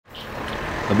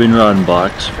I've been riding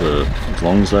bikes for as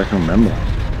long as I can remember,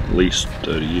 at least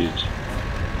 30 years.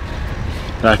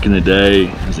 Back in the day,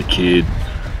 as a kid,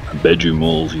 my bedroom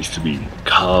walls used to be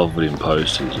covered in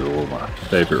posters of all my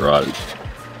favourite riders.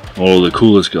 All of the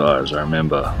coolest guys I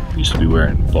remember used to be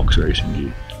wearing Fox racing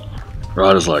gear.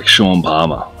 Riders like Sean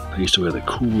Palmer, they used to wear the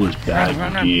coolest bag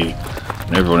of gear,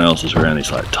 and everyone else was wearing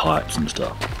these like tights and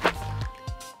stuff.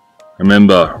 I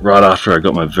remember right after I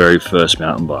got my very first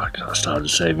mountain bike, I started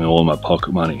saving all my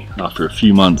pocket money. After a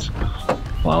few months, I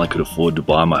finally could afford to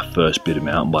buy my first bit of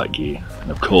mountain bike gear. And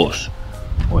of course,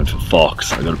 I went for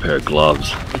Fox. I got a pair of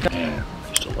gloves. Man, I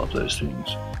used to love those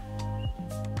things.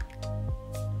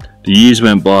 The years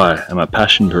went by and my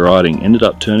passion for riding ended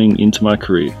up turning into my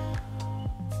career.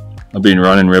 I've been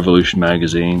running Revolution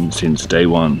magazine since day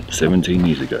one, 17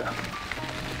 years ago.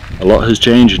 A lot has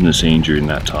changed in the scene during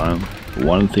that time, but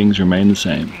one thing's remained the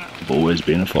same. I've always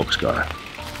been a Fox guy.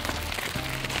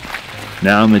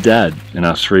 Now I'm a dad, and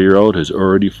our 3-year-old has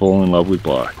already fallen in love with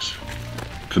bikes.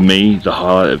 For me, the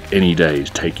highlight of any day is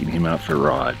taking him out for a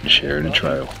ride and sharing a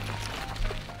trail.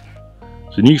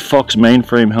 The new Fox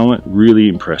Mainframe helmet really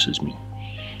impresses me.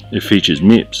 It features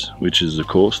MIPS, which is of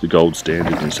course the gold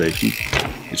standard in safety.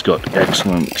 It's got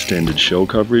excellent extended shell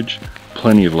coverage,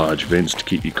 plenty of large vents to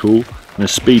keep you cool, and a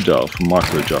speed dial for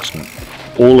micro adjustment.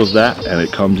 All of that, and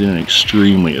it comes in an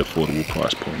extremely affordable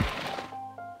price point.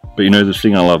 But you know the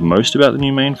thing I love most about the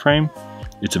new Mainframe?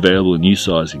 It's available in new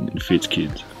sizing and fits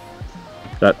kids.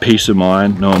 That peace of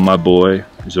mind, knowing my boy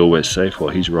is always safe while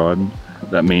he's riding,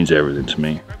 that means everything to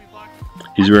me.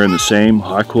 He's wearing the same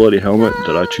high quality helmet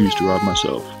that I choose to ride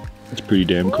myself. That's pretty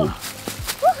damn cool.